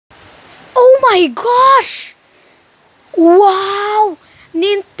my gosh! Wow!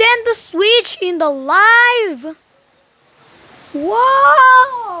 Nintendo Switch in the live!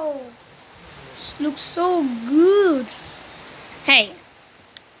 Wow! This looks so good. Hey,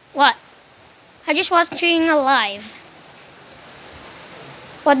 what? I just watching a live.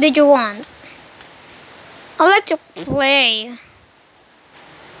 What did you want? I'd like to play.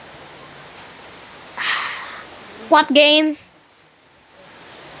 What game?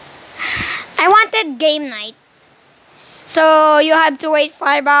 I wanted game night. So you have to wait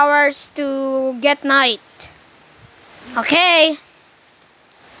 5 hours to get night. Okay.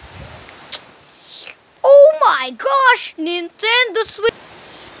 Oh my gosh! Nintendo Switch!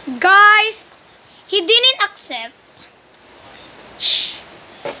 Guys, he didn't accept.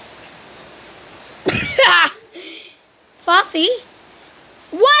 Foxy?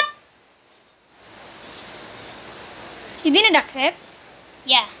 What? He didn't accept?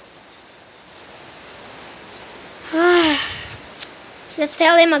 Yeah. Let's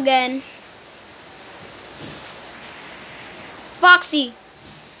tell him again. Foxy,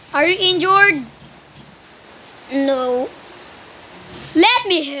 are you injured? No. Let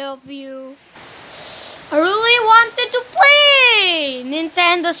me help you. I really wanted to play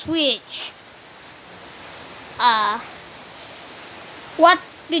Nintendo Switch. What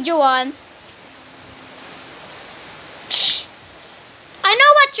did you want? I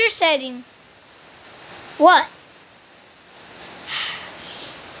know what you're saying. What?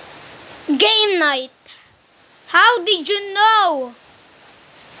 Game night. How did you know?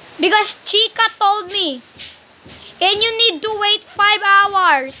 Because Chica told me. And you need to wait 5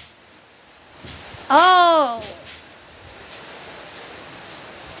 hours. Oh.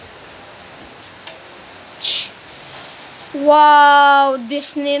 Wow,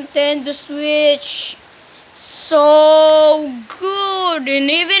 this Nintendo Switch. So good.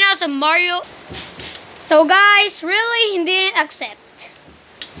 And even as a Mario. So guys, really he didn't accept.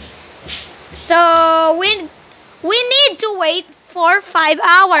 So we need to wait for 5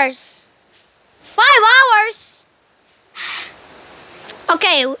 hours. 5 hours?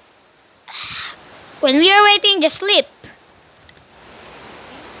 Okay. When we are waiting, just sleep.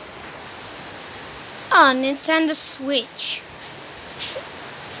 Oh, Nintendo Switch.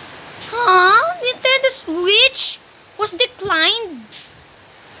 Huh? Nintendo Switch was declined.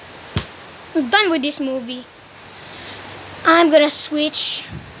 I'm done with this movie. I'm gonna switch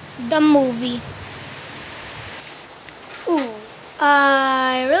the movie. Ooh,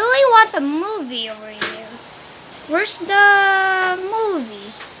 I really want a movie over here. Where's the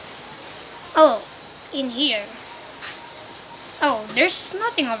movie? Oh, in here. Oh, there's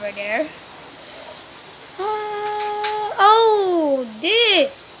nothing over there. Oh,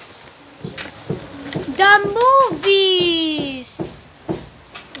 this. The movies.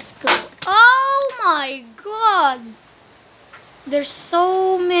 Let's go. Oh my god. There's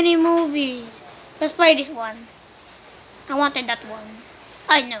so many movies. Let's play this one. I wanted that one.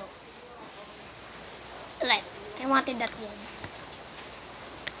 I know. Like, I wanted that one.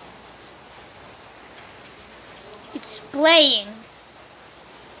 It's playing.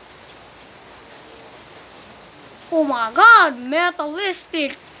 Oh my god,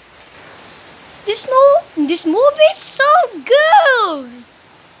 Metalistic. This movie is so good.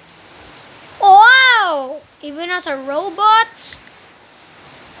 Wow, even as a robot.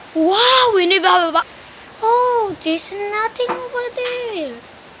 Wow, we need blah. Oh, there's nothing over there.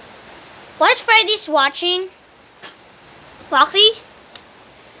 Why is Freddy's watching? Foxy?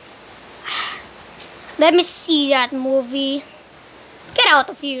 Let me see that movie. Get out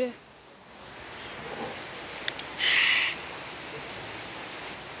of here.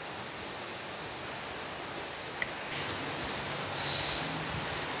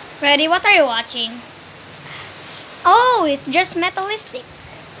 Freddy, what are you watching? Oh, it's just Metalistic.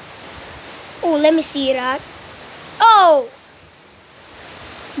 Oh, let me see that. Oh,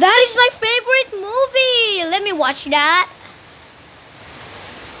 that is my favorite movie. Let me watch that.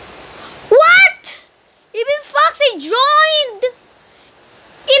 What? Even Foxy joined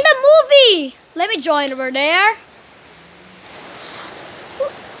in the movie. Let me join over there.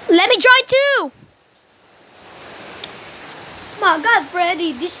 Let me join too. My god,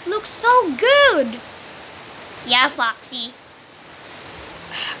 Freddy, this looks so good. Yeah, Foxy.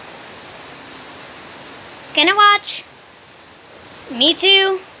 Can I watch? Me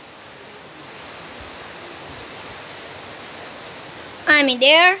too. I'm in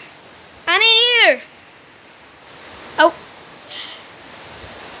there. I'm in here. Oh.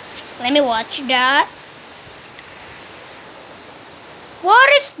 Let me watch that. What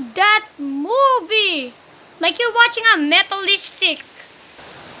is that movie? Like you're watching a Metalistic.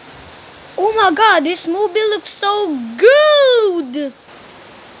 Oh my god, this movie looks so good!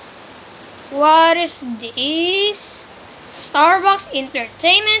 What is this? Starbucks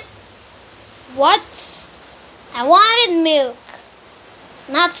Entertainment? What? I wanted milk,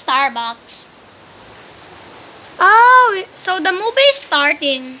 not Starbucks. Oh, so the movie is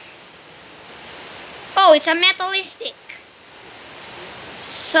starting. Oh, it's a metalistic.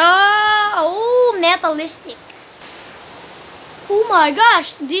 So, oh, metalistic. Oh my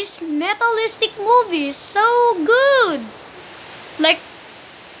gosh, this metalistic movie is so good. Like,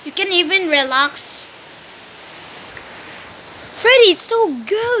 you can even relax. Freddy, it's so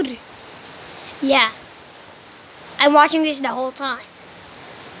good. Yeah, I'm watching this the whole time.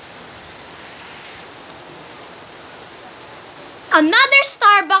 Another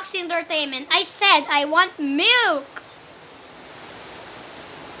Starbucks Entertainment. I said I want milk.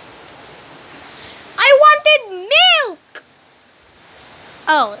 I wanted milk.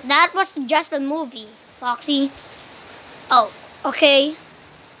 Oh, that was just a movie, Foxy. Oh, okay.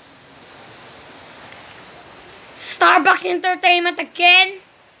 Starbucks Entertainment again.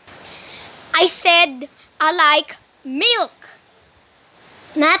 I said I like milk,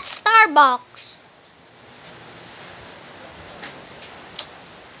 not Starbucks.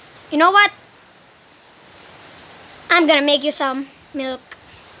 You know what? I'm gonna make you some milk.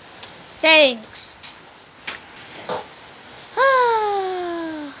 Thanks.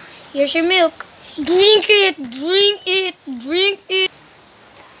 Here's your milk. Drink it, drink it, drink it,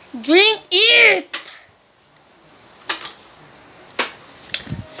 drink it.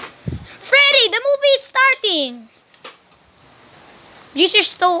 Freddy, the movie is starting.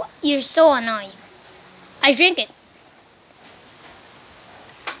 You're so annoying. I drink it.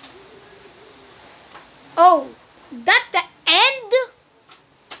 Oh, that's the end?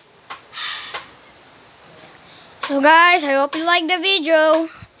 So guys, I hope you like the video.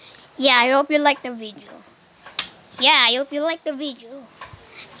 Yeah, I hope you like the video. Yeah, I hope you like the video.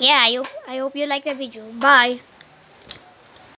 Yeah, I hope you like the video. Bye.